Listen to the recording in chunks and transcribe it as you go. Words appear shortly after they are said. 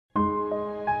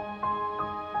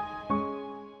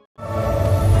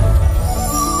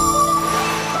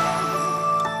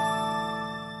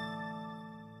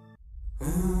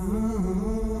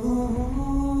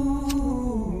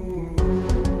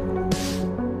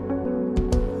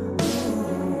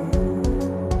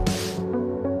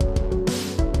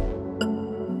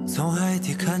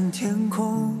看天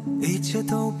空，一切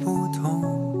都不同。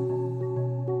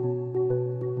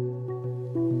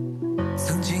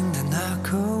曾经的那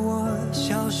刻，我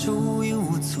消失无影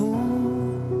无踪，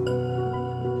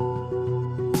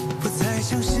不再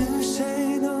相信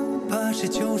谁能把谁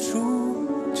救赎，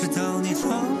直到你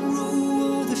闯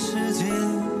入我的世界。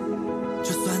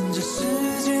就算这世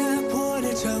界破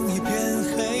裂成一片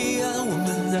黑暗，我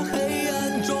们在黑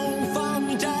暗中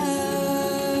放战。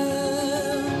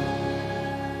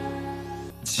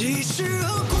即使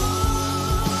和过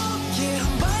也很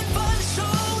半分手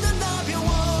的那片汪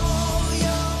洋，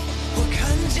我看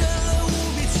见了无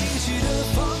比清晰的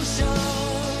方向，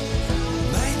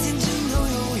麦田尽头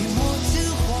有一抹金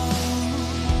黄。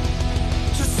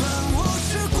就算我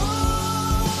是光，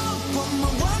光芒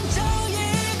万丈，一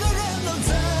个人能怎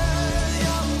样？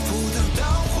赴汤蹈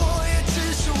火也只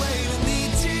是为了你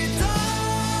记得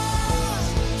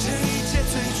这一切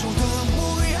最初的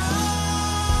模样。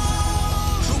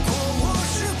如果我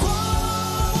是光，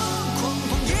狂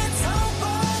风野草般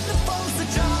的放肆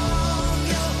张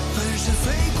扬，粉身碎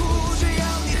骨，只要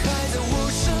你还在我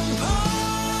身旁，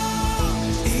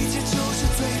一切就是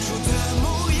最初的模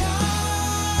样。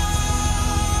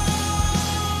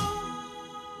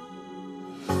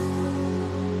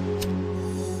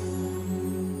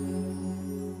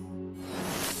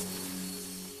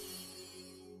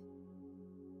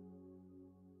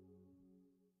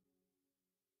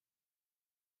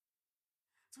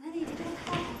昨天那节课太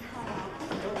好看了。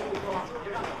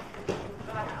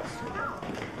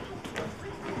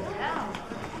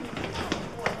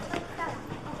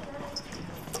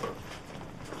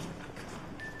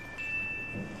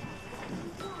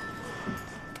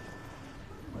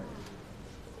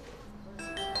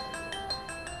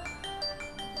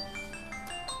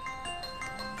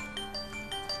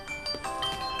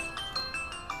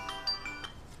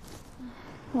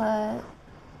喂，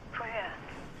朱韵，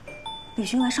李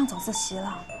勋来上早自习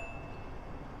了。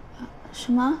什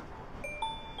么？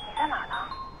你在哪呢？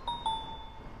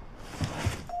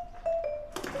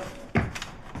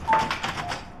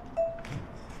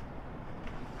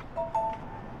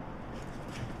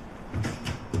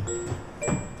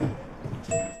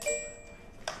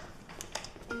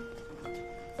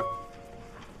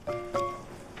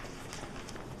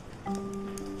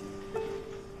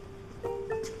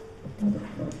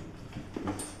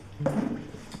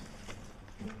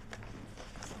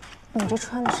你这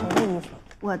穿的谁的衣服？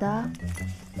我的。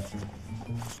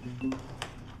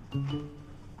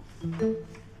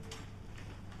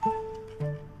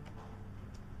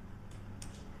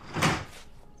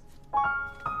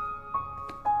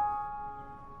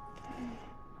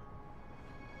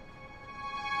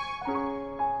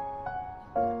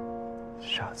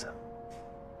傻子。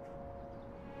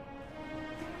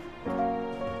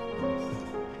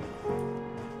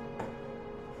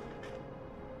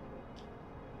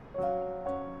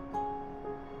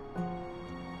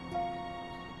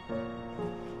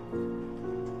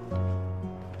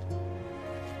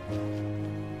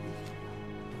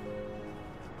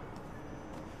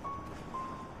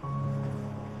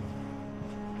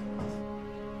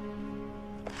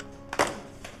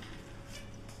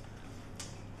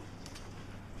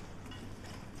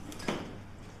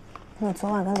你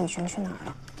昨晚跟李勋去哪儿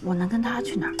了？我能跟他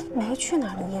去哪儿？没去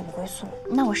哪儿，你夜不归宿。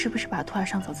那我是不是把他拖来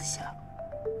上早自习了？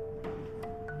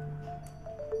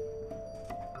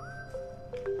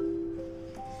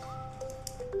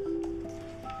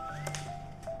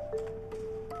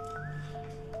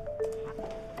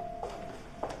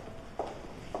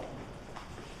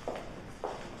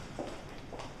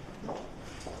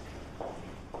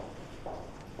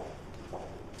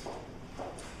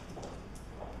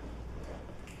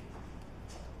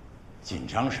紧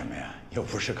张什么呀？又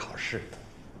不是考试。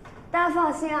大家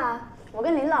放心啊，我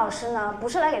跟林老师呢不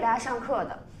是来给大家上课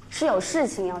的，是有事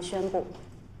情要宣布。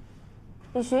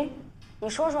李寻，你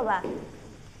说说吧。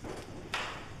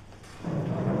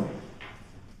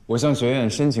我向学院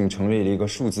申请成立了一个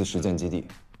数字实践基地，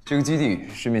这个基地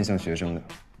是面向学生的，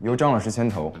由张老师牵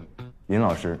头，林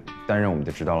老师担任我们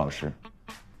的指导老师。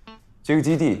这个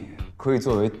基地可以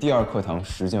作为第2课堂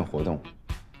实践活动，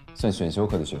算选修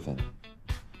课的学分。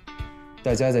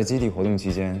大家在基地活动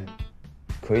期间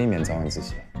可以免早晚自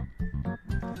习。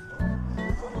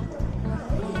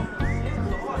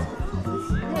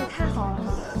那也太好了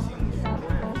吧！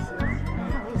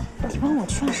你帮我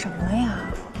劝什么呀？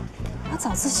把早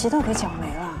自习都给搅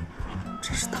没了，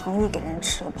真是糖衣给人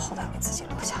吃了，炮弹给自己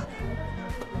留下。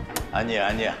安静，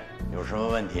安静，有什么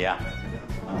问题啊？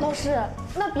老师，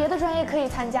那别的专业可以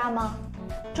参加吗？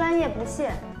专业不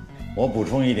限。我补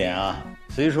充一点啊，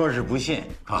虽说是不限，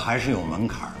可还是有门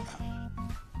槛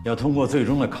的。要通过最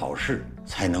终的考试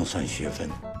才能算学分。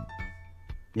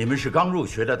你们是刚入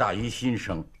学的大一新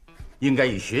生，应该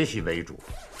以学习为主，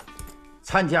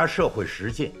参加社会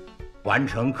实践，完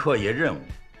成课业任务，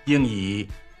应以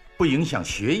不影响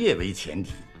学业为前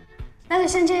提。那就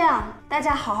先这样，大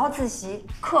家好好自习，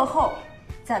课后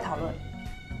再讨论。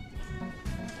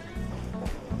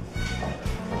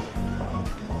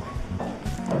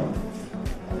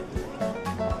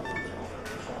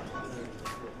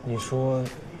你说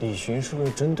李寻是不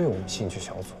是针对我们兴趣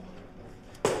小组？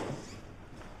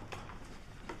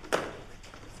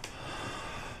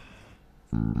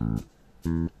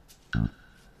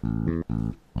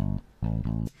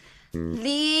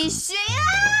李寻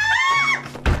啊！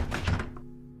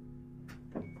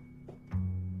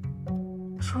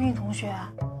舒韵同学，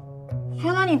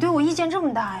原来你对我意见这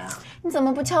么大呀？你怎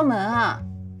么不敲门啊？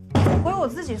我回我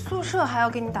自己宿舍还要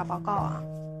给你打报告啊。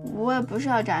我也不是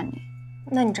要扎你，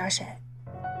那你扎谁？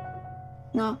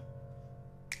那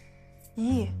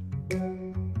咦，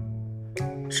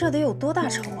这得有多大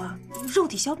仇啊？肉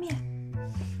体消灭？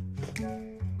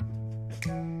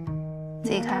自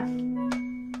己看。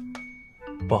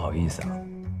不好意思啊，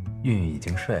韵韵已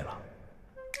经睡了。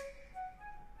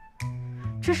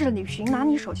这是李寻拿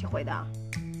你手机回的？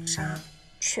渣，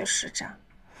确实渣。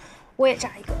我也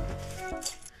扎一个。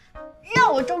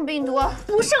让我中病毒，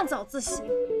不上早自习，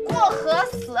过河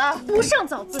死，不上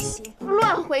早自习，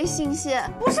乱回信息，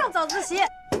不上早自习。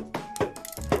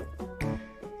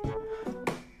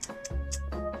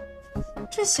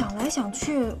这想来想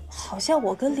去，好像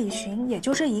我跟李寻也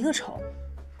就这一个仇。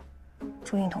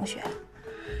朱韵同学，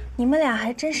你们俩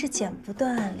还真是剪不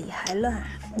断，理还乱，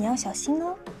你要小心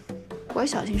哦。我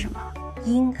小心什么？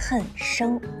因恨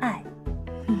生爱。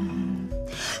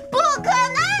不可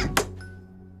能！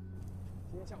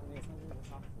今天下午那个3分钟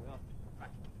杀同样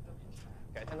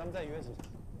改天咱们再约几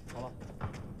场，好吧？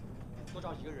多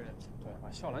找几个人。对，把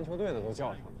校篮球队的都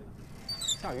叫上。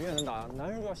下雨也能打，男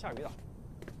人就要下雨打。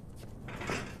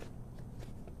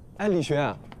哎，李寻，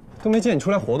都没见你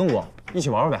出来活动过，一起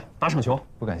玩玩呗，打场球。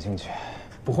不感兴趣。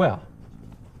不会啊？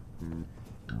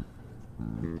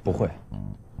不会。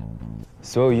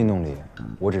所有运动里，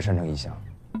我只擅长一项。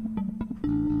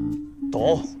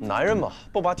懂，男人嘛，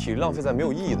不把体力浪费在没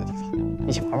有意义的地方，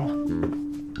一起玩玩吧。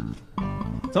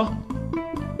走。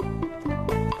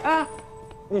哎，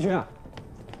李寻，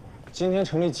今天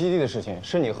成立基地的事情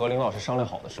是你和林老师商量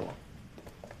好的，是吗？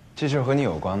这事和你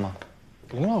有关吗？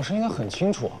林老师应该很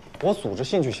清楚啊，我组织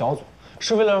兴趣小组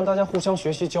是为了让大家互相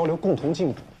学习交流，共同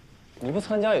进步。你不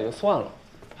参加也就算了，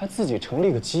还自己成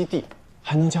立个基地，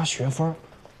还能加学分，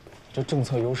这政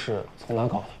策优势从哪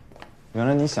搞的？原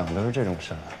来你想的都是这种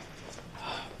事儿。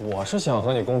我是想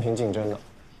和你公平竞争的，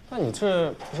那你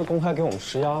这不是公开给我们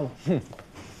施压吗？哼，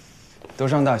都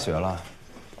上大学了，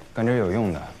干点有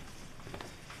用的，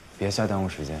别瞎耽误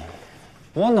时间。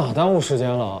我哪耽误时间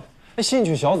了？哎，兴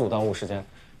趣小组耽误时间，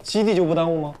基地就不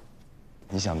耽误吗？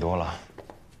你想多了。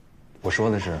我说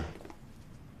的是，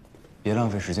别浪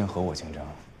费时间和我竞争。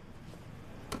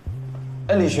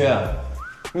哎，李寻，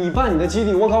你办你的基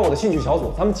地，我搞我的兴趣小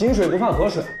组，咱们井水不犯河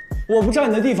水。我不占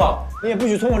你的地方，你也不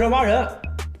许从我这儿挖人。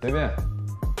随便。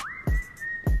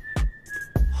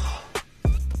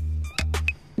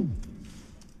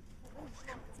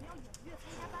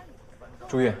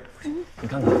朱韵，你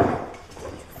看看，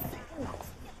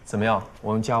怎么样？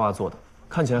我用 Java 做的，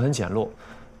看起来很简陋，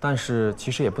但是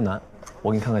其实也不难。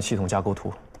我给你看看系统架构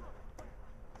图。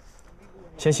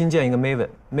先新建一个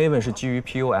Maven 是基于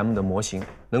POM 的模型，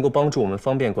能够帮助我们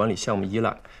方便管理项目依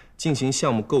赖，进行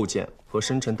项目构建和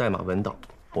生成代码文档。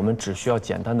我们只需要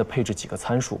简单的配置几个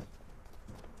参数，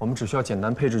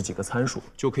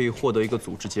就可以获得一个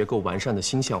组织结构完善的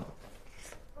新项目。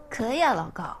可以啊，老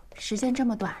高，时间这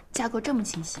么短，架构这么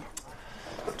清晰。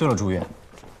对了，朱韵，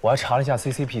我还查了一下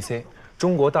CCPC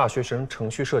中国大学生程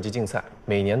序设计竞赛，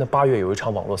每年的8月有一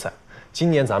场网络赛，今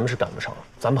年咱们是赶不上了，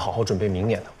咱们好好准备明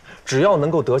年的。只要能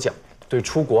够得奖，对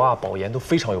出国啊、保研都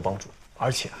非常有帮助，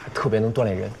而且还特别能锻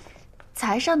炼人。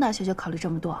才上大学就考虑这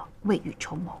么多，未雨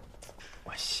绸缪。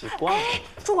我习惯了。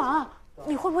朱王，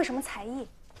你会不会什么才艺？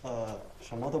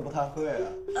什么都不太会啊。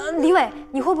李伟，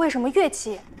你会不会什么乐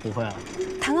器？不会啊。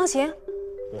弹钢琴？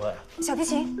不会。小提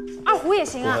琴、二胡也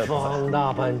行啊。方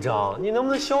大班长，你能不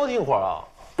能消停会儿啊？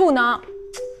不能。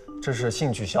这是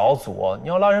兴趣小组，你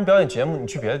要拉人表演节目，你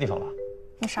去别的地方拉。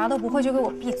你啥都不会就给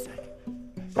我闭嘴。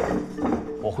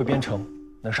我会编程，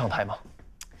能上台吗？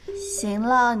行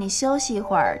了，你休息一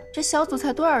会儿。这小组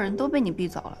才多少人都被你逼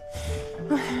走了。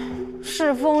唉，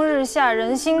世风日下，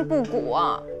人心不古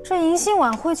啊！这迎新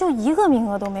晚会就1个名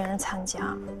额都没人参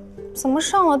加，怎么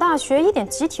上了大学一点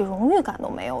集体荣誉感都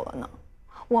没有了呢？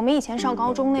我们以前上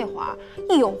高中那会儿，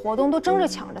一有活动都争着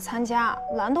抢着参加，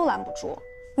拦都拦不住。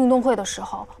运动会的时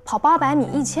候，跑800米、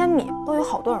1000米都有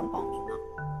好多人报名呢。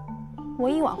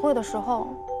文艺晚会的时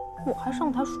候，我还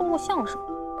上台说过相声。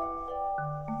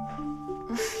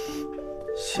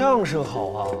相声好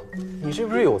啊，你这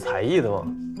不是有才艺的吗？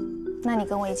那你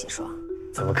跟我一起说。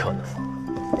怎么可能？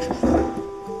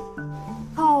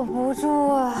靠不住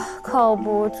啊，靠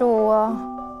不住啊！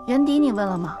原迪你问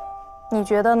了吗？你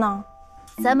觉得呢？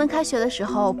咱们开学的时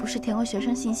候不是填过学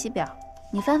生信息表，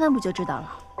你翻翻不就知道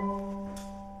了。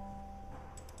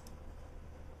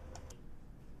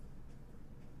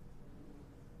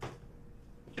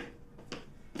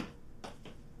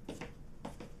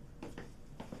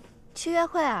去约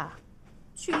会啊？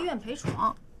去医院陪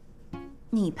床。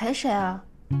你陪谁啊？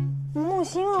吴梦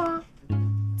欣啊。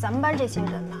咱们班这些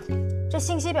人呐，这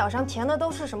信息表上填的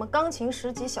都是什么钢琴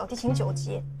10级、小提琴9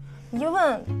级，一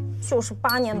问就是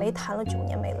8年没弹了，9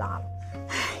年没拉了，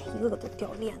唉，一个个都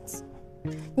掉链子。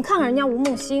你看看人家吴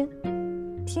梦欣，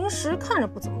平时看着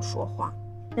不怎么说话，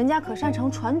人家可擅长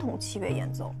传统器乐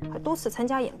演奏，还多次参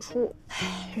加演出，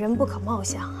唉，人不可貌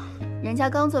相啊。人家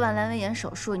刚做完阑尾炎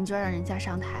手术，你就让人家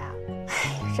上台啊？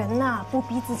唉，人呐，不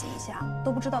逼自己一下，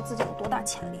都不知道自己有多大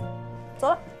潜力。走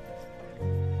了。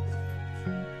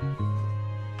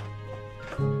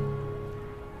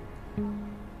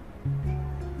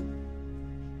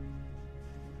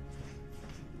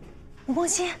吴梦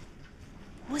欣，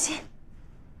吴梦欣，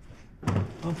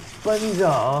班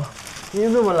长，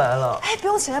您怎么来了？哎，不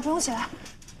用起来，不用起来，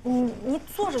你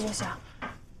坐着就行。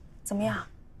怎么样，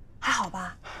还好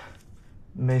吧？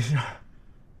没事。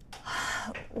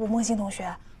吴梦欣同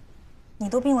学，你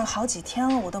都病了好几天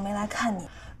了，我都没来看你，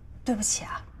对不起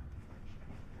啊。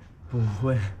不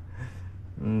会，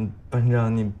班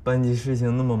长，你班级事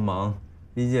情那么忙，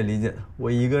理解理解，我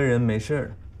一个人没事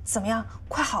儿。怎么样，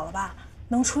快好了吧？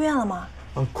能出院了吗？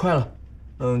快了。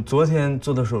昨天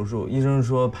做的手术，医生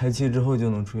说排气之后就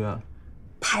能出院了。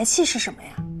排气是什么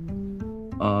呀？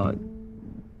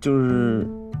就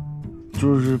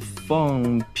是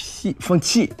放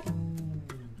气。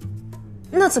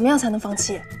那怎么样才能放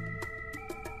气？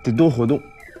得多活动。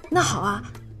那好啊，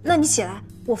那你起来，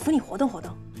我扶你活动活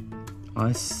动。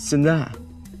啊，现在？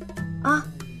啊。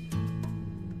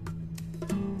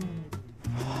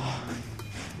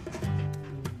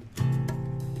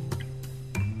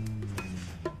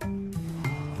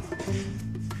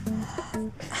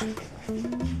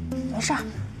没事儿，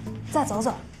再走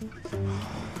走。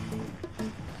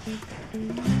你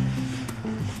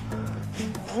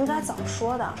应该早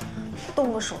说的，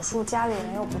动个手术，家里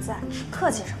人又不在，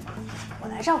客气什么？我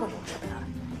来照顾你就得了。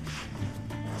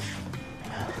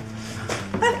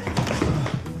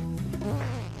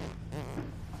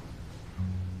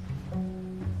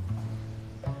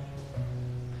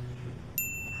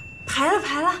排了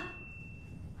排了。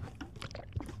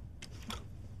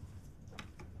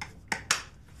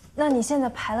那你现在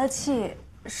排了气，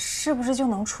是不是就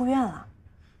能出院了？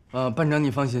班长你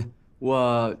放心，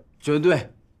我绝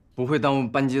对不会耽误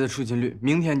班级的出勤率，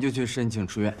明天就去申请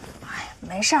出院。哎呀，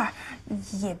没事儿，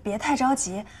也别太着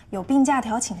急，有病假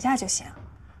条请假就行。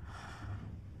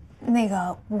那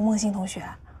个吴梦欣同学，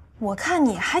我看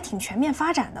你还挺全面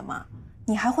发展的嘛，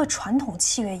你还会传统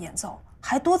器乐演奏，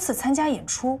还多次参加演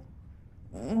出，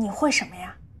你会什么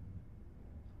呀？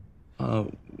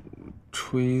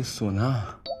吹唢呐。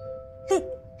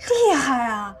厉害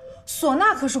啊！唢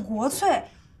呐可是国粹。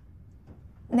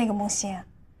那个梦欣，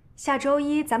下周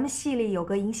一咱们系里有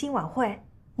个迎新晚会，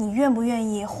你愿不愿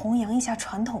意弘扬一下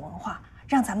传统文化，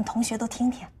让咱们同学都听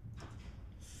听？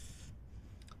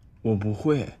我不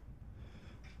会，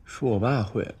是我爸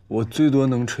会，我最多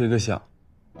能吹个响。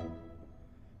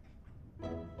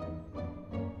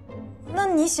那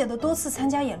你写的多次参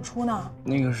加演出呢？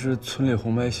那个是村里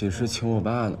红白喜事请我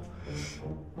爸呢，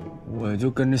我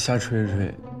就跟着瞎吹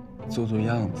吹，做做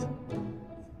样子。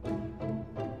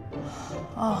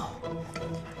哦，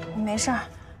没事儿，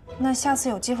那下次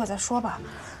有机会再说吧。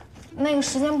那个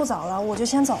时间不早了，我就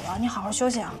先走了，你好好休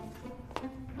息啊。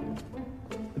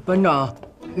班长，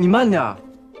你慢点儿。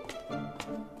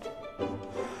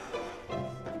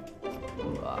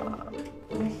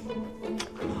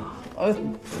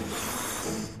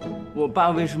我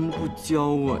爸为什么不教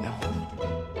我呀？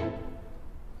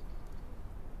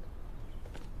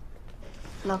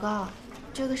老高，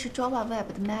这个是 Java Web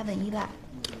的 Maven 依赖。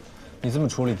你这么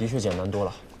处理的确简单多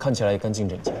了，看起来也干净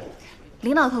整洁。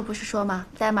领导头不是说吗？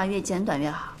代码越简短越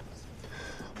好。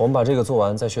我们把这个做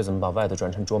完，再学怎么把 Web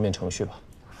转成桌面程序吧。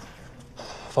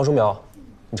方书苗，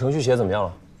你程序写怎么样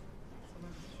了？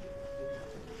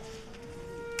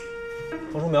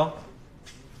方书苗。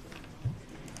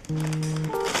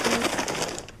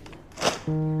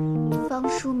方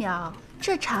书苗，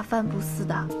这茶饭不思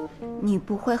的，你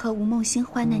不会和吴梦欣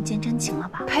患难见真情了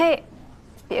吧？呸！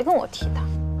别跟我提他。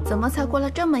怎么才过了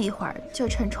这么一会儿就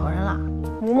成仇人了？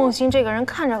吴梦欣这个人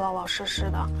看着老老实实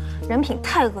的，人品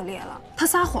太恶劣了。他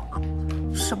撒谎，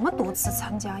什么多次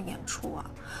参加演出啊，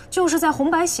就是在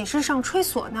红白喜事上吹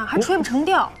唢呐还吹不成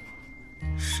调，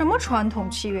什么传统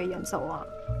器乐演奏啊，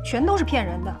全都是骗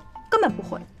人的，根本不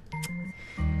会。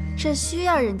这需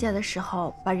要人家的时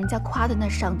候，把人家夸得那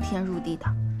上天入地的，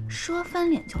说翻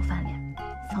脸就翻脸。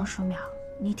方书苗，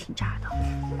你挺渣的。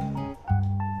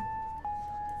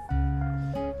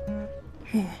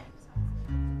玉，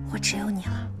我只有你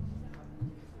了。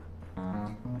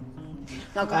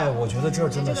老公，哎，我觉得这儿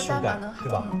真的修改，对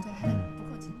吧？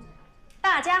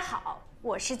大家好，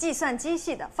我是计算机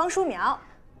系的方书苗，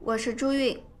我是朱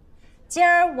韵。今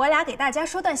儿我俩给大家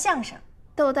说段相声，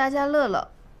逗大家乐乐。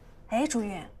哎，朱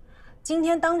韵，今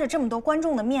天当着这么多观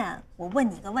众的面，我问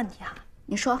你一个问题哈。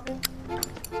你说。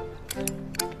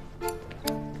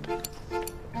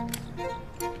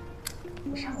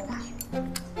你上过大学？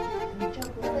你这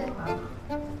不废话吗？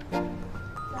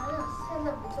咱俩现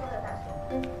在不就在大学？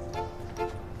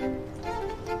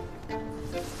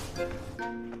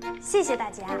谢谢大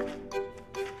家。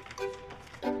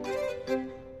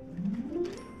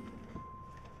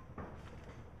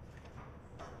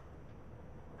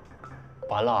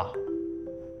完了，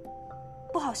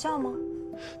不好笑吗？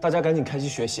大家赶紧开机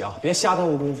学习啊，别瞎耽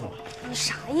误功夫了。你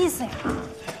啥意思呀？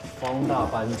方大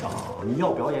班长，你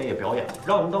要表演也表演，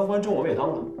让我们当观众我们也当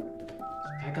了，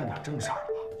该干点正事儿了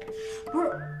吧？不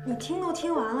是，你听都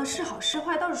听完了，是好是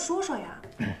坏倒是说说呀。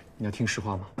你要听实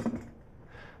话吗？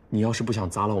你要是不想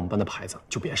砸了我们班的牌子，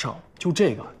就别上了。就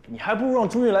这个，你还不如让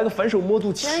朱韵来个反手摸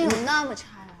肚脐。真有那么差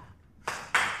呀？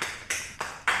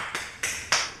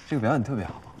这个表演特别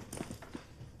好。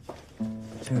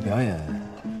这个表演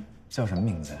叫什么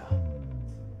名字呀？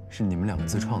是你们两个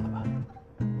自创的吧？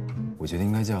我觉得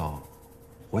应该叫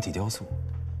活体雕塑。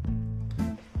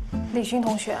李峋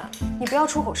同学，你不要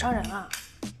出口伤人啊！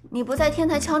你不在天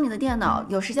台敲你的电脑，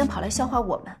有时间跑来笑话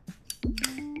我们？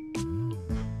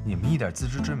你们一点自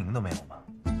知之明都没有吗？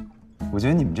我觉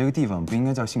得你们这个地方不应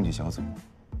该叫兴趣小组，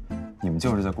你们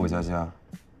就是在过家家。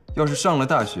要是上了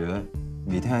大学，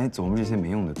每天还琢磨这些没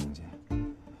用的东西，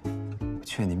我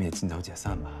劝你们也尽早解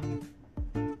散吧，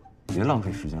别浪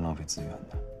费时间、浪费资源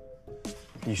的。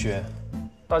李峋，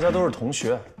大家都是同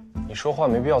学，你说话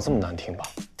没必要这么难听吧？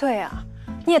对呀，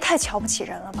你也太瞧不起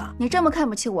人了吧！你这么看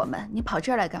不起我们，你跑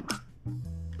这儿来干嘛？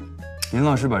林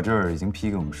老师把这儿已经批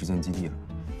给我们实践基地了，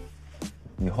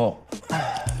以后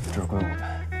这儿归我们。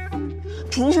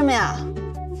凭什么呀？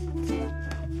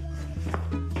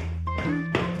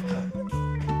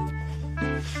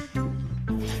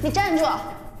你站住！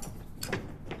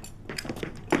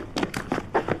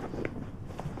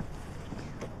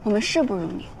我们是不如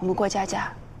你，我们过家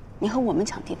家，你和我们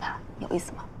抢地盘，有意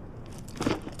思吗？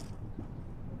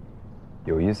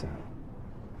有意思。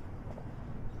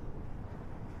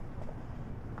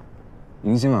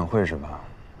迎新晚会是吧？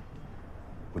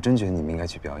我真觉得你们应该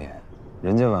去表演，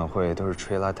人家晚会都是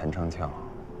吹拉弹唱跳，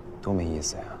多没意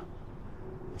思呀！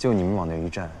就你们往那一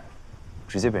站，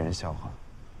直接被人笑话，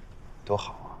多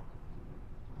好啊！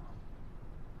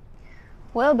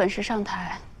我有本事上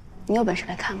台，你有本事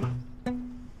来看吗？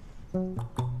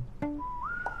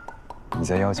你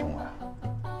在邀请我呀？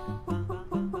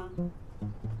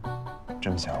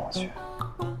这么想让我去？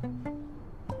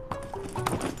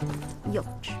幼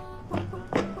稚。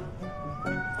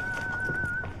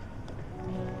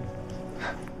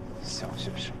小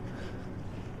学生。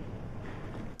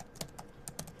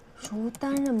如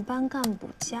担任班干部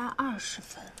加20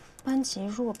分，班级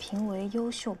若评为优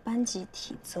秀班集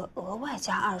体，则额外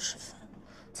加20分；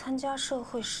参加社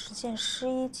会实践师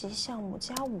1级项目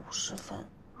加50分，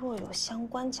若有相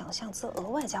关奖项，则额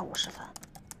外加50分。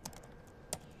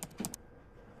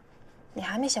你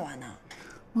还没写完呢？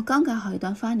我刚改好一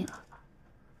段发你了。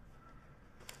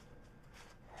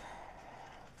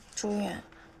朱韵，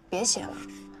别写了，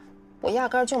我压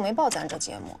根儿就没报咱这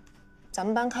节目，咱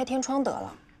们班开天窗得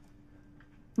了。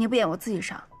你不演我自己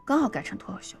上，刚好改成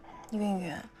脱口秀。韵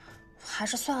韵，还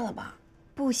是算了吧。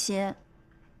不行，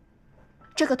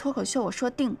这个脱口秀我说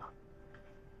定了。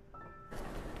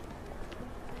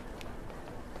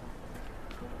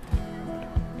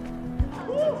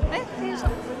哎，这是什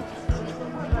么？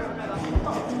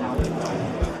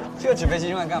这个纸飞机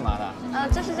用来干嘛的？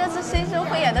这是这次新生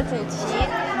汇演的主题。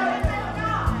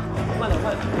慢点，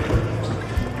慢点。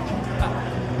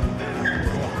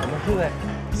我们是在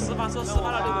始发车始发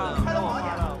了，对不对？开的好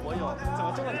点了，我有，怎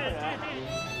么这么多人？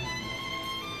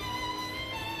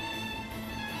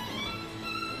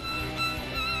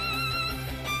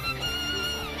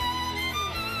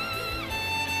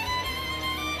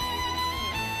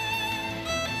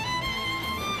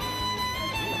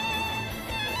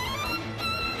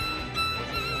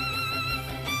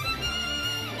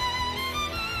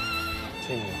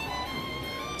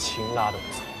情拉得不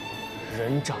错，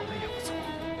人长得也不错。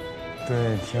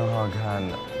对，挺好看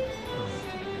的。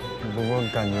不过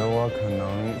感觉我可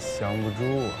能降不住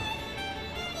啊。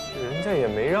人家也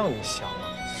没让你降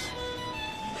啊。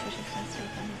说是发自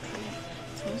班的主任，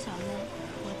从小呢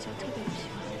我就特别不喜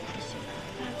欢补习，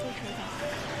大家都知道。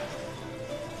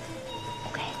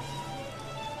OK，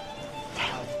 加油！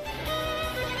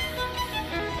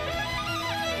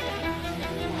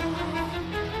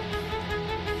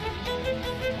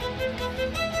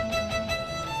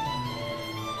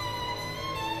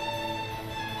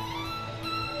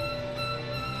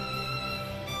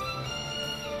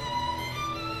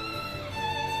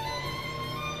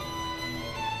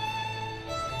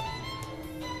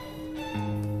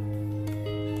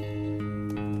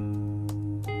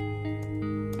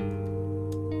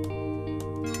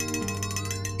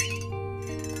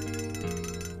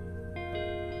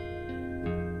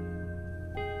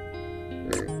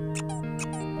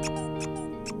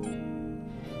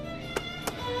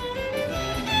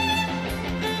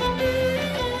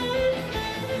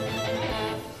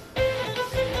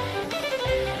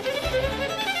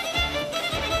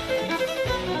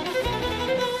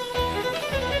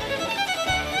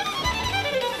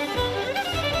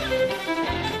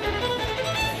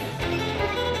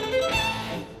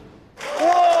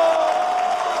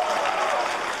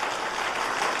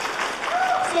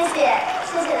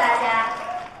谢谢大家。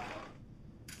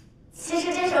其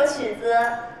实这首曲子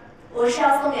我是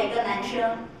要送给一个男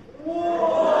生，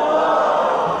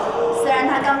虽然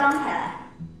他刚刚才来。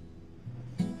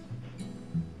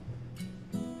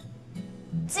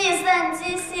计算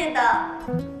机系的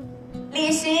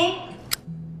李峋。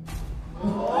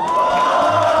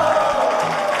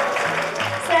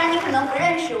虽然你可能不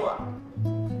认识我，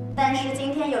但是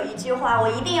今天有一句话我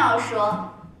一定要说，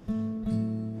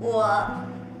我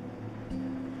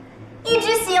一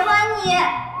直喜欢你。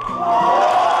我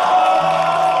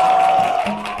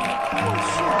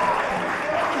去，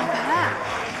表白啊！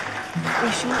李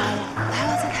峋来了，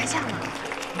在台下呢。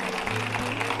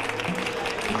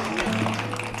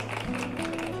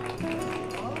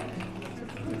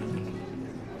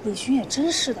李峋也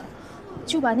真是的，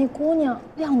就把那姑娘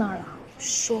晾那儿了，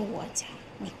说我假，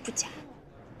你不假。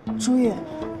朱韵，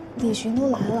李峋都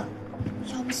来了，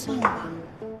要不算了吧，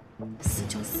死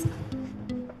就死。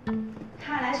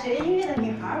看来学音乐的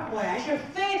女孩果然是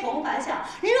非同凡响，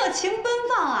热情奔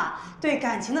放啊！对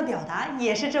感情的表达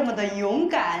也是这么的勇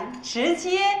敢直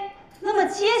接。那么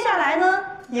接下来呢，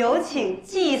有请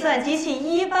计算机系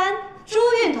1班朱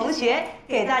韵同学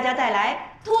给大家带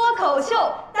来脱口秀，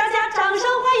大家掌声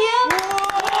欢迎！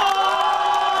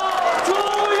朱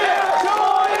韵，朱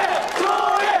韵，朱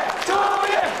韵，朱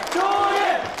韵，朱韵！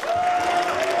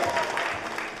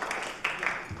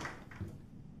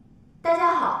大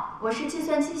家好，我是计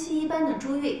算机系1班的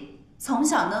朱韵。从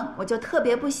小呢，我就特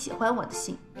别不喜欢我的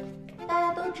姓。大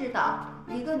家都知道，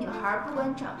一个女孩不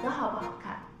管长得好不好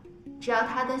看，只要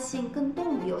她的姓跟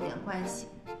动物有点关系，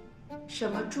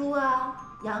什么猪啊、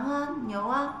羊啊、牛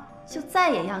啊，就再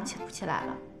也洋气不起来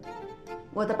了。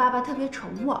我的爸爸特别宠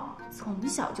我，从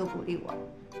小就鼓励我，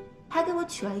还给我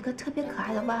取了一个特别可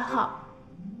爱的外号，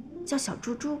叫小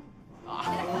猪猪。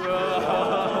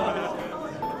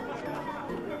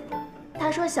他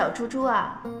说：“小猪猪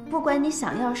啊，不管你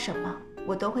想要什么，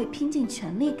我都会拼尽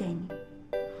全力给你。”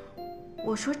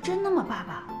我说：“真的吗，爸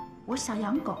爸？我想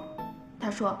养狗。”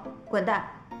他说：“滚蛋，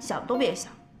想都别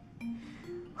想。”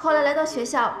后来来到学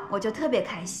校，我就特别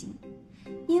开心，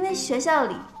因为学校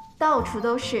里到处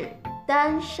都是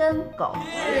单身狗。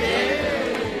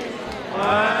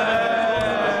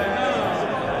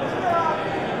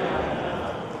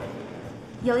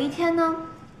有一天呢，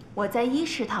我在1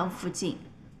食堂附近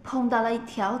碰到了一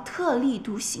条特立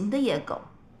独行的野狗，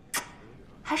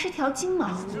还是条金毛，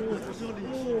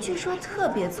据说特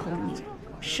别聪明，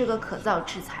是个可造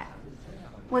之材。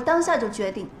我当下就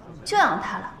决定就养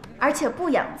它了，而且不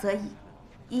养则已，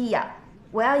一养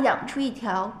我要养出一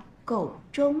条狗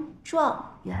中状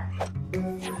元。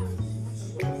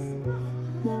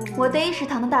我对1食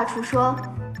堂的大厨说：“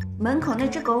门口那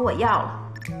只狗我要了。”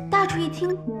大厨一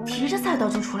听，提着菜刀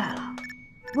就出来了，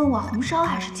问我红烧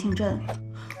还是清蒸。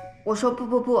我说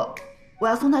不，我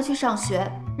要送他去上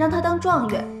学，让他当状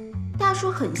元。大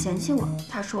叔很嫌弃我，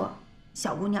他说：“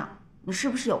小姑娘，你是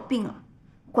不是有病啊？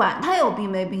管他有病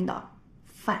没病的，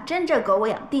反正这狗我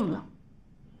养定了。”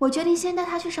我决定先带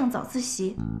他去上早自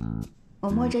习。我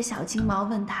摸着小金毛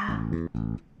问他：“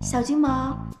小金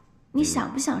毛，你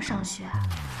想不想上学啊？”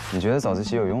你觉得早自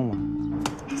习有用吗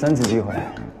？3次机会，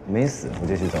没死我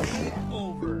就去早自习。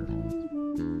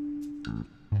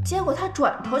结果他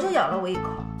转头就咬了我一口。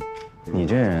你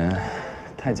这人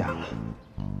太假了。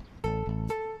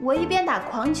我一边打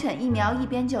狂犬疫苗，一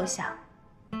边就想，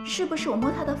是不是我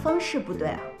摸他的方式不对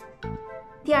啊？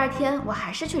第二天我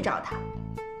还是去找他。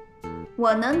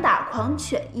我能打狂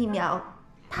犬疫苗，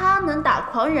他能打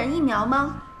狂人疫苗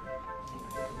吗？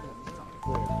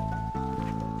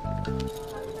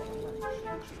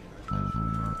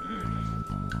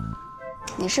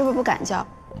你是不是不敢叫？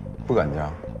不敢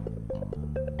叫。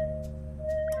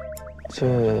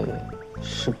这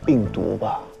是病毒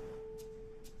吧？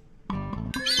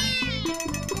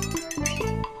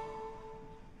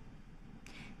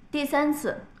第3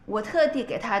次，我特地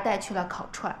给他带去了烤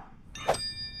串。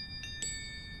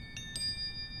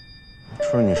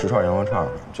吃了你10串羊肉串，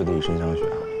就得以身相许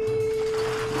啊！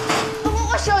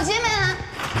我手机没拿，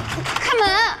开门。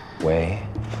喂，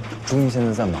朱韵现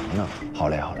在在忙呢。好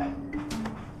嘞，好嘞。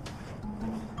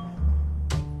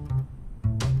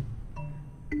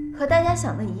和大家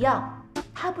想的一样，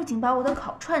他不仅把我的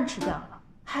烤串吃掉了，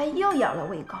还又咬了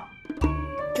我一口。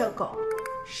这狗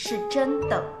是真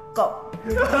的狗。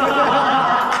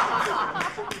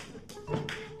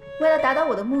为了达到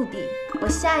我的目的，我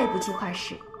下一步计划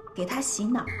是给他洗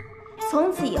脑。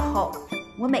从此以后，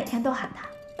我每天都喊他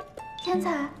天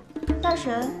才、大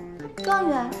神、状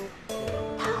元，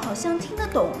他好像听得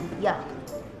懂一样。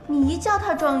你一叫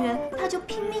他状元，他就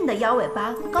拼命的摇尾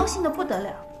巴，高兴得不得了。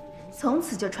从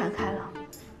此就传开了，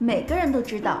每个人都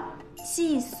知道，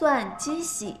计算机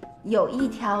系有一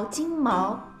条金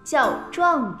毛叫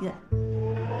状元。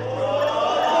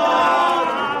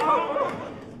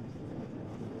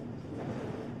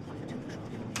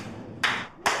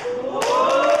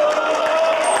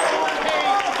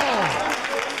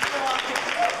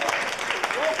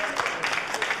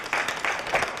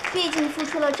毕竟付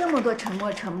出了这么多沉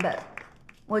没成本，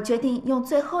我决定用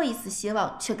最后一丝希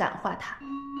望去感化他。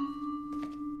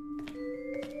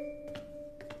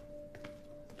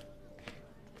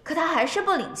可他还是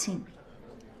不领情，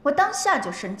我当下就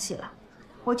生气了。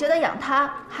我觉得养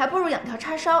他还不如养条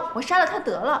叉烧，我杀了他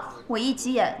得了。我一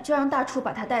急眼就让大厨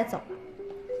把他带走了。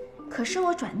可是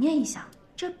我转念一想，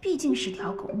这毕竟是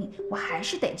条狗命，我还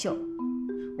是得救。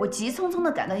我急匆匆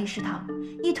地赶到议事堂，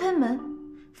一推门，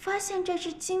发现这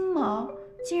只金毛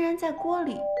竟然在锅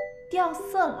里掉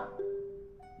色了。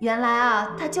原来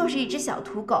啊，它就是一只小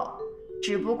土狗，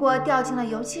只不过掉进了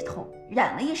油漆桶，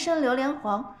染了一身榴莲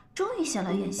黄，终于现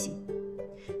了原形。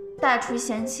大厨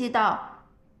嫌弃道：“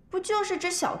不就是只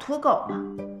小土狗吗？”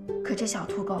可这小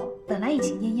土狗本来已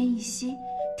经奄奄一息，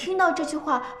听到这句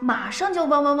话，马上就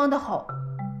汪汪汪的吼：“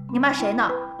你骂谁呢？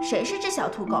谁是只小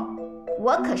土狗？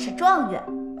我可是状元！”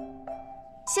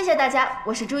谢谢大家，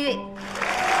我是朱韵。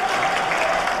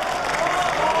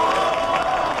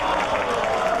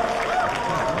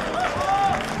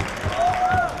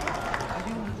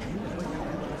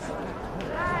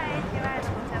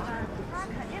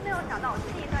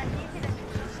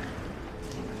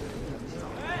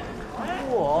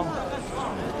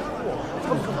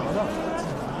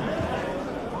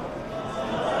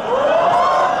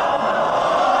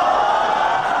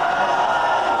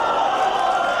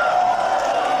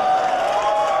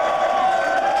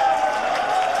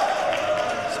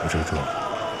小猪猪，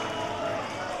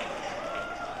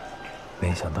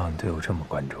没想到你对我这么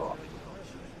关注。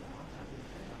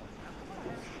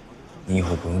你以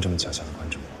后不用这么悄悄的关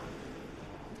注我，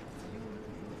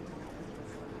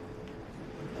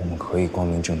我们可以光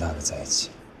明正大的在一起。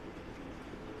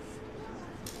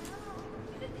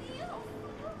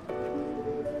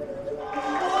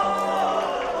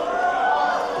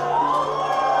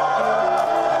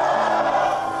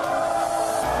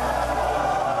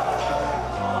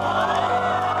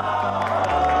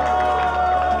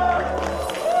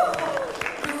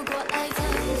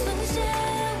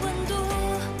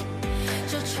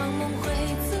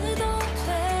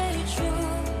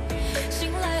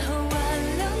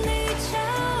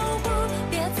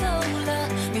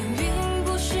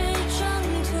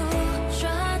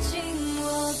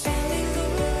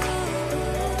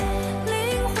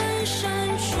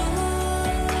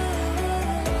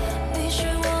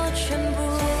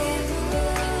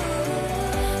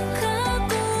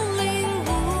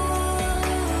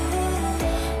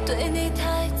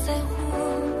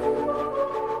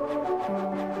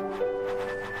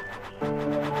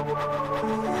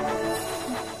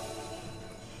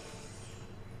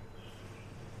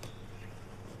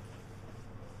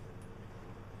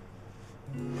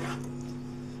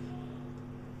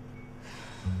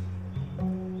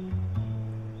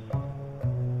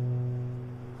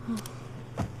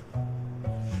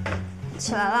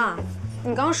起来啦！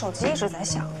你刚刚手机一直在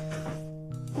响。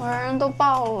我人人都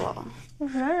爆了。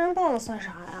人人爆了算啥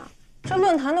呀？这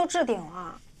论坛都置顶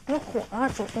了，你火了，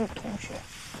主动同学。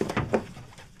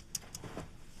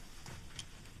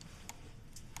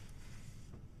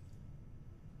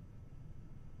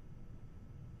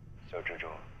小蜘蛛，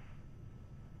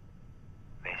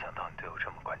没想到你对我这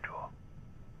么关注。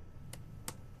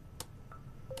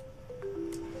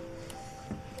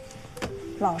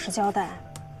老实交代，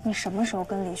你什么时候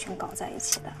跟李峋搞在一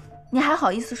起的？你还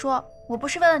好意思说？我不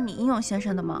是为了你英勇献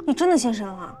身的吗？你真的献身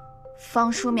了？方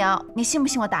书苗，你信不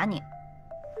信我打你？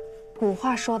古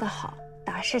话说得好，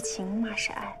打是情，骂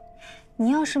是爱。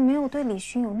你要是没有对李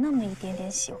峋有那么一点点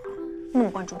喜欢，那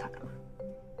么关注他干嘛？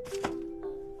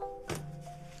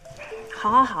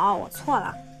好，我错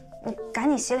了，你赶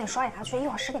紧洗脸刷牙去，一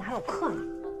会儿10点还有课呢。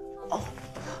哦，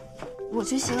我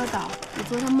去洗个澡，我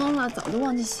昨天懵了，早就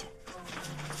忘记洗。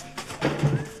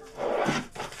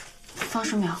方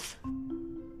书苗，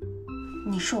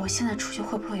你说我现在出去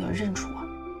会不会有人认出我？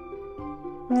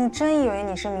你真以为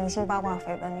你是明星八卦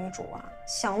绯闻女主啊？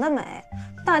想得美，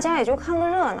大家也就看个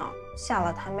热闹，下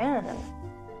了台没人认的。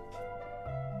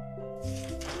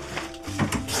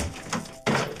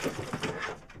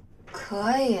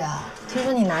可以啊，听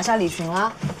说你拿下李峋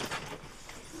了？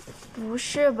不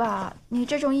是吧？你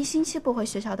这种1星期不回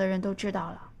学校的人都知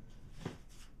道了。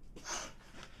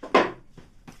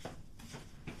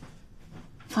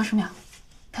方书苗，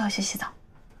陪我去洗澡。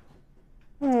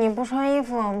你不穿衣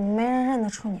服，没人认得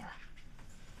出你来。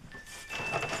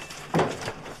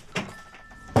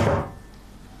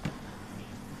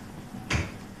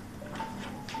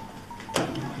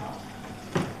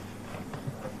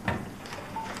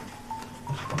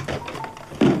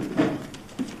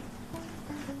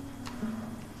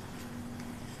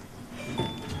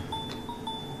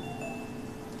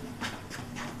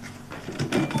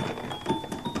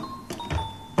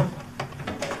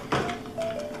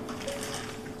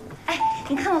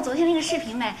你看到昨天那个视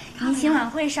频没？迎新晚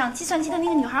会上，计算机的那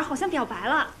个女孩好像表白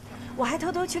了，我还偷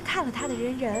偷去看了她的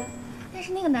人人。但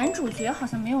是那个男主角好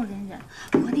像没有人人。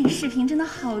不过那个视频真的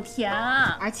好甜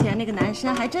啊！而且那个男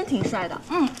生还真挺帅的，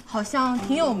好像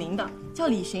挺有名的，叫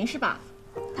李峋是吧？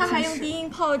他还用低音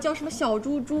炮叫什么小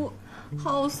猪猪，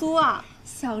好酥啊！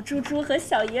小猪猪和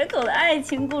小野狗的爱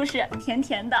情故事，甜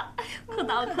甜的，磕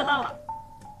到了。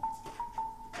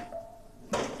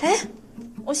哎，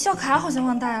我校卡好像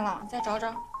忘带了，再找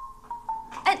找。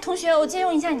哎，同学，我借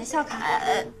用一下你的校卡。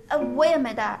我也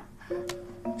没带。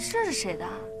这是谁的？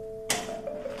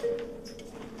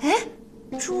哎，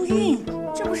朱韵，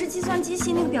这不是计算机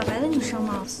系那个表白的女生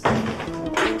吗？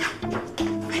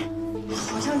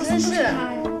好像真是。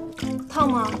烫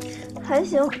吗？还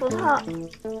行，不烫。你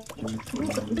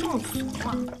怎么这么俗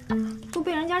啊？都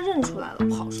被人家认出来了，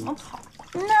跑什么跑？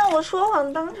那我说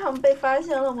谎当场被发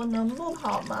现了，我能不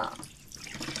跑吗？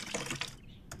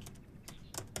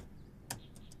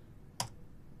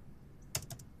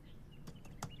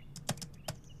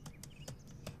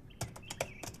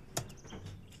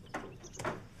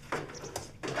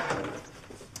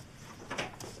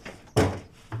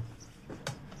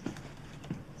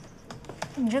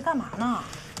你这干嘛呢？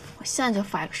我现在就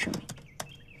发一个声明。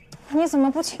你怎么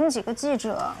不请几个记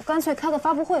者，干脆开个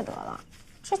发布会得了？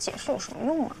这解释有什么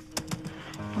用啊？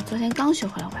我昨天刚学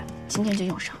会了玩，今天就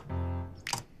用上。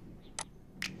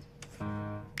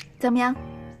怎么样？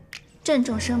郑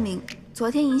重声明，昨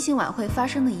天迎新晚会发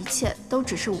生的一切都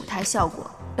只是舞台效果，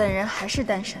本人还是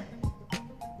单身。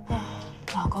哎，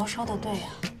老高说的对呀，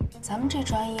咱们这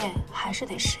专业还是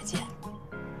得实践。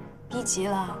逼急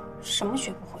了，什么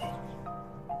学不会？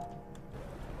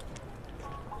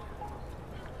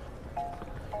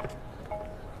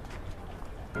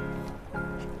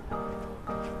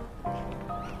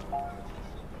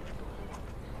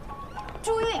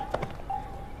朱韵，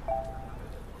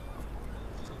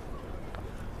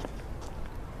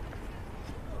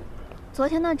昨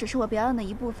天呢只是我表演的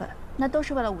一部分，那都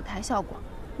是为了舞台效果。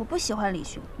我不喜欢李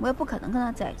峋，我也不可能跟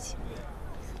他在一起。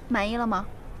满意了吗？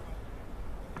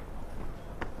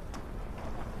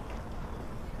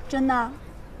真的？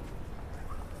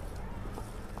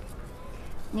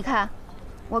你看，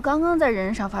我刚刚在人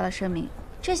人上发了声明，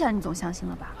这下你总相信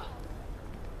了吧？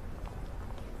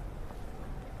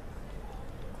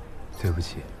对不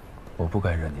起，我不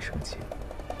该惹你生气。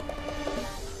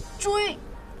朱韵，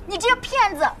你这个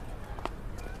骗子！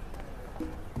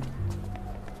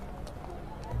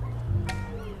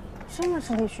真的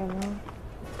是李峋吗？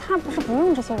他不是不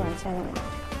用这些软件的吗？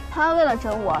他为了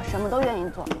整我，什么都愿意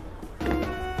做。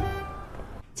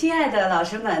亲爱的老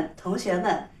师们、同学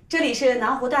们，这里是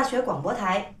南湖大学广播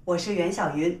台，我是袁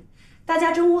晓云。大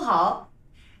家中午好。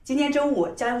今天中午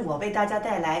将由我为大家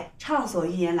带来畅所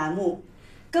欲言栏目。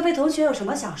各位同学有什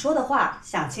么想说的话、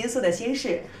想倾诉的心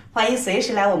事，欢迎随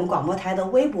时来我们广播台的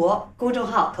微博公众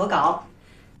号投稿。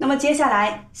那么接下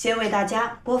来先为大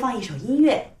家播放一首音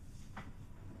乐。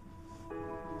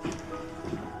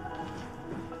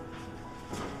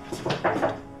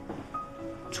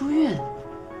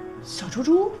猪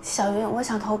猪，小云，我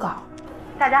想投稿。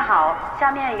大家好，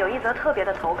下面有一则特别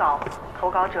的投稿，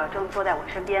投稿者正坐在我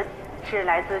身边，是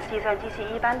来自计算机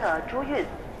系一班的朱韵。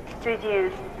最近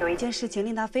有一件事情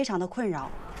令他非常的困扰，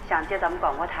想借咱们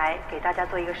广播台给大家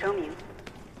做一个声明。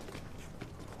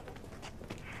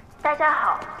大家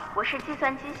好，我是计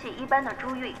算机系一班的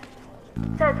朱韵。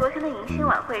在昨天的迎新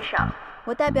晚会上，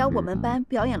我代表我们班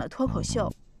表演了脱口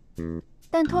秀，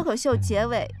但脱口秀结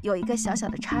尾有一个小小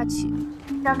的插曲，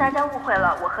让大家误会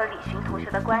了我和李寻同学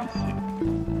的关系。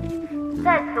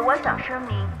在此，我想声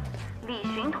明，李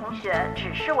寻同学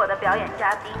只是我的表演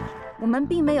嘉宾，我们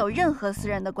并没有任何私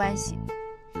人的关系，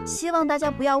希望大家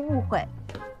不要误会。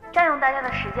占用大家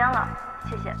的时间了，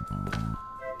谢谢。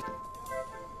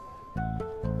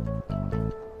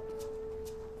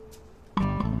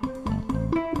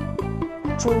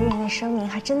朱韵那声明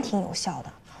还真挺有效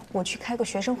的，我去开个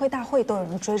学生会大会都有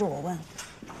人追着我问，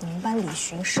你们班李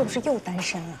寻是不是又单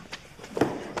身了？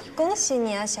恭喜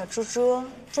你啊，小猪猪，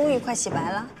终于快洗白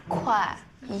了。快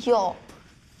又，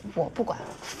我不管，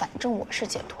反正我是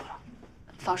解脱了。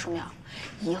方书淼，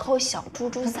以后小猪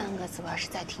猪3个字我要是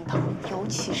再听到，尤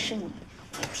其是你，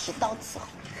我提刀伺候。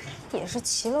也是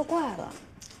奇了怪了，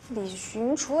李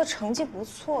寻除了成绩不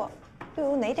错，又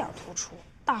有哪点突出？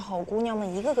大好姑娘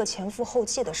们一个个前赴后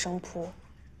继的生扑，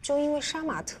就因为杀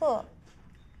马特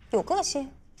有个性。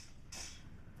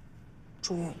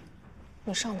朱韵，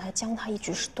你上台将他一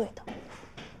局是对的。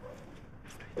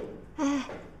哎，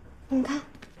你看，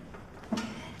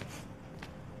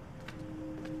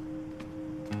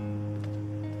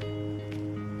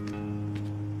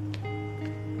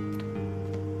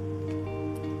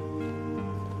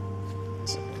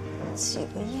几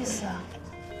个意思啊？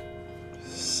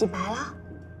洗白了，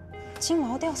金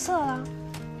毛掉色了。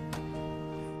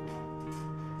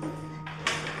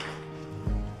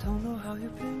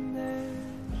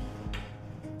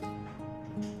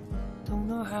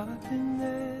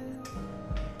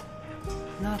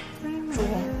主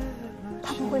任，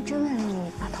他不会真为了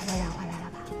你把头发染回来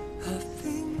了吧？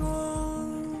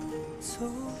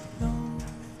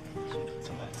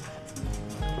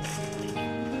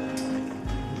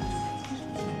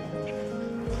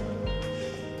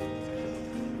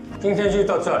今天就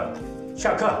到这儿，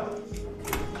下课。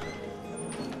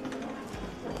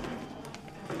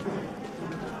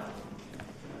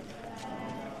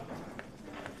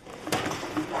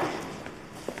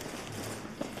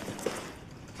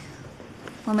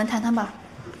我们谈谈吧。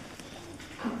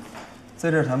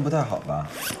在这儿谈不太好吧？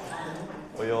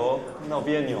我哟，闹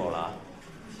别扭了。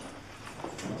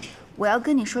我要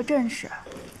跟你说正事。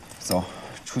走，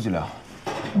出去聊。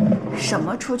什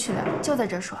么出去聊？就在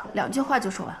这儿说，2句话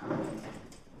就说完了。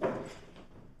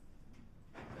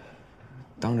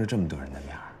当着这么多人的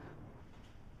面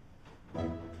儿，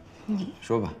你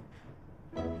说吧。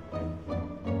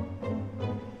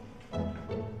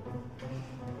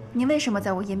你为什么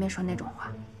在我页面说那种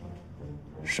话？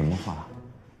什么话？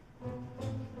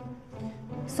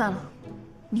算了，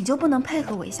你就不能配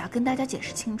合我一下，跟大家解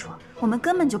释清楚？我们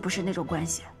根本就不是那种关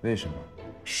系。为什么？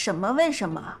什么为什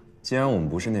么？既然我们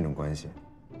不是那种关系，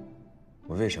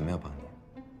我为什么要帮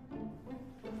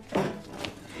你？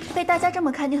被大家这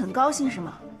么看，你很高兴是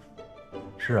吗？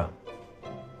是啊。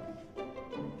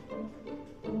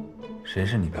谁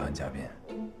是你表演嘉宾？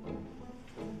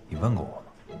你问过我吗？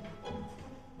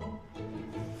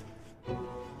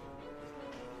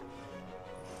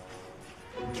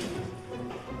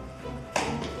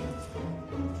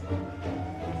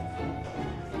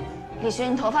李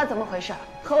寻，你头发怎么回事？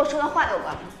和我说的话有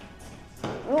关吗？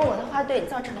如果我的话对你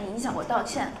造成了影响，我道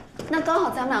歉。那刚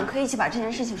好咱们俩可以一起把这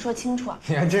件事情说清楚啊。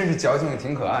你还真是矫情的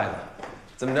挺可爱的。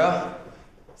怎么着？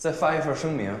再发一份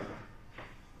声明。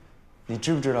你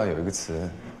知不知道有一个词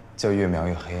叫越描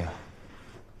越黑啊？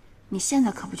你现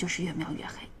在可不就是越描越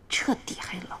黑，彻底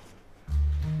黑了。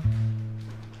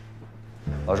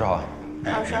老师好。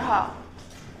老师好。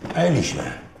哎，李寻，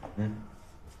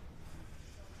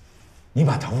你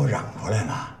把头发染过来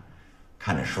了，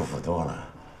看着舒服多了。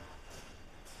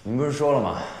你们不是说了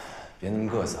吗？别那么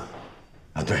各色。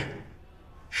啊，对，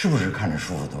是不是看着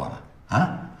舒服多了？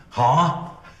啊，好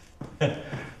啊。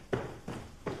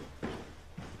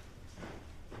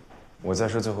我再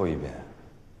说最后一遍，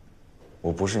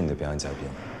我不是你的表演嘉宾，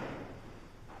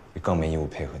也更没义务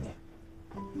配合你。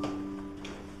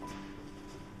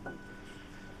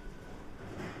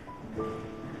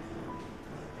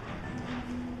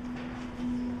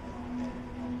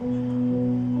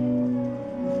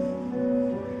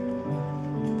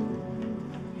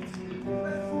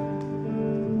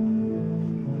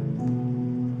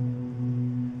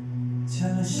牵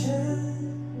了线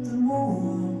的木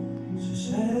偶是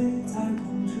谁在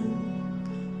控制？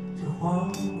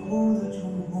恍惚的烛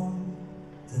光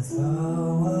的早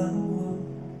晚光，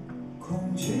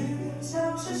恐惧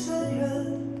像是深渊，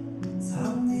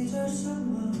藏匿着什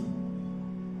么，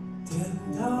颠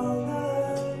倒了爱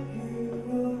与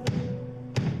恶。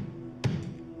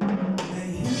被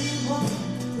遗忘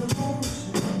的故事，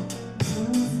重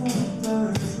复的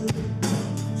日子，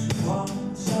时光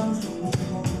像是湖泊，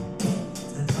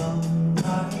在等待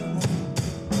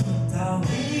我到迷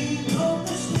宫的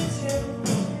世界。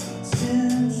 先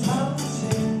尝鲜，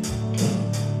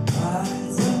爱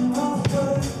怎么会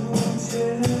误解？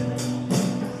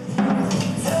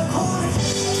在乎的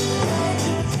爱之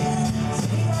间，期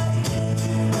待一日只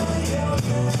能有缘，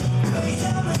可比咱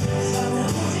们想在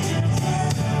呼吸之间，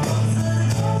王子的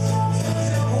多想悄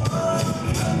悄话，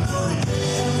更多的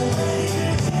想在美丽之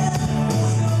间，无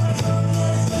休的长夜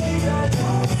睡在同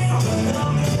一个岛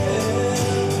边，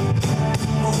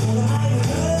模糊的爱与恨。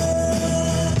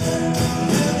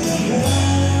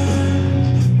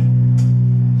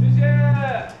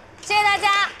 谢谢大家，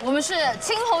我们是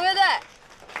青红乐队。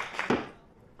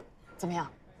怎么样？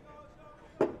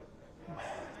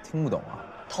听不懂啊？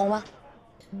投吗？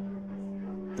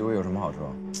对我有什么好处？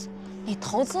你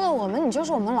投资了我们，你就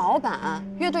是我们老板，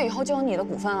乐队以后就有你的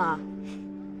股份了。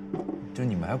就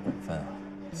你们还有股份啊？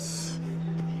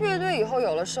乐队以后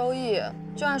有了收益，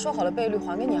就按说好的倍率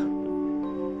还给你啊。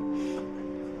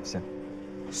行。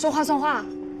说话算话。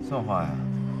算话呀！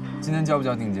今天交不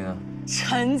交定金啊？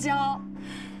成交。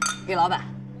 李老板，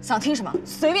想听什么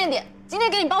随便点，今天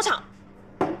给你包场。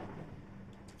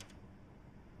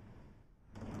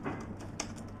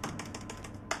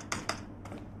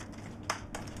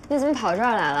你怎么跑这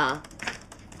儿来了？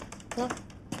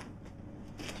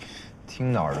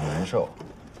听哪儿的难受？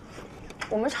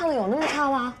我们唱的有那么差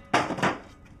吗？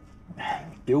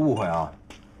别误会啊，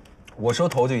我说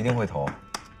投就一定会投，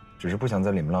只是不想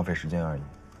在里面浪费时间而已。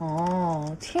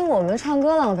 哦，听我们唱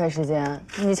歌浪费时间，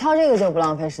你敲这个就不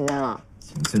浪费时间了。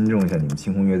请尊重一下你们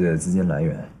青红乐队的资金来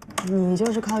源。你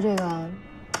就是靠这个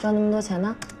赚那么多钱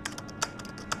的？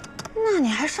那你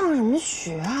还上什么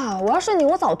学啊？我要是你，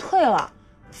我早退了。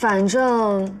反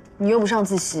正你又不上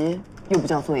自习，又不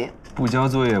交作业。不交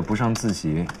作业不上自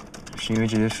习，是因为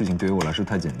这些事情对于我来说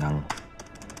太简单了。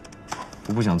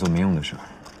我不想做没用的事儿。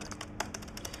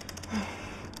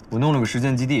我弄了个实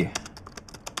践基地。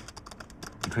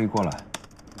 你可以过来，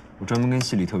我专门跟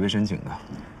系里特别申请的，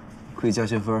可以加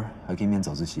些分，还可以免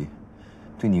早自习，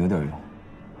对你有点用。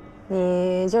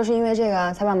你就是因为这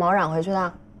个才把毛染回去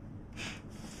的？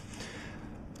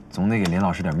总得给林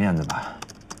老师点面子吧。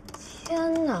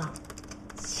天哪，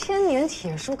千年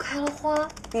铁树开了花，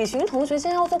李寻同学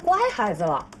现在要做乖孩子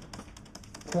了，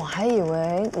我还以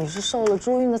为你是受了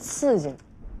朱韵的刺激。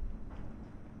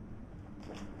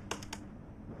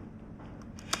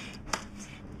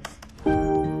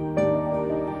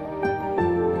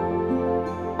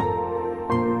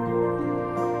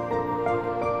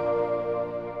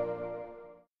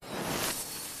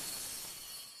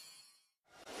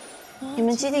 你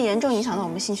们基地严重影响到我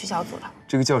们兴趣小组了。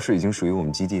这个教室已经属于我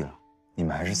们基地了，你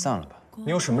们还是散了吧。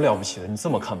你有什么了不起的？你这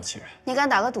么看不起人？你敢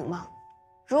打个赌吗？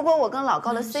如果我跟老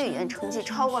高的 C 语言成绩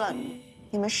超过了你，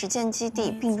你们实践基地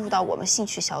并入到我们兴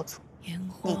趣小组，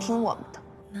你听我们的。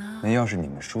那要是你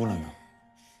们输了呢？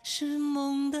是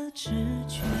梦的直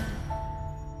觉，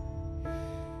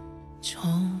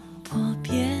冲破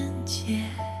边界，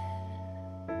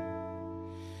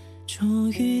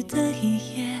终于的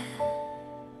一夜。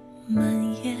 蔓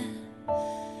延，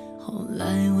后来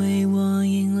为我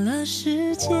赢了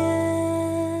世界，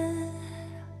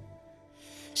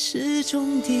始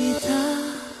终抵达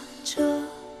着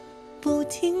不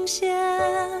停歇，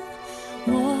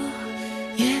我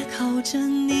也靠着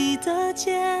你的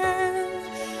肩，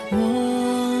我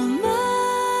们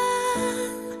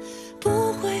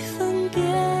不会分别，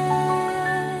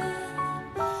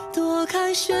躲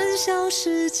开喧嚣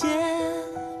世界，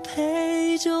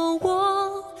陪着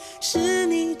我。 是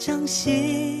你掌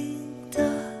心的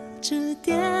指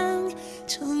点，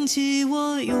撑起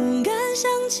我勇敢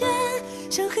向前，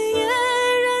像黑夜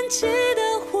燃起的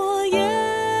火焰。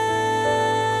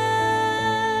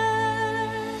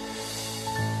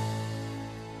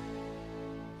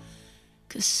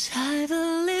Cause I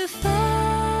believe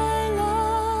I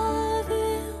love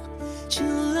you,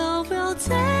 true love will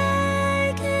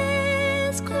take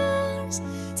its course，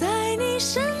 在你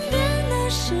身边的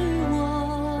时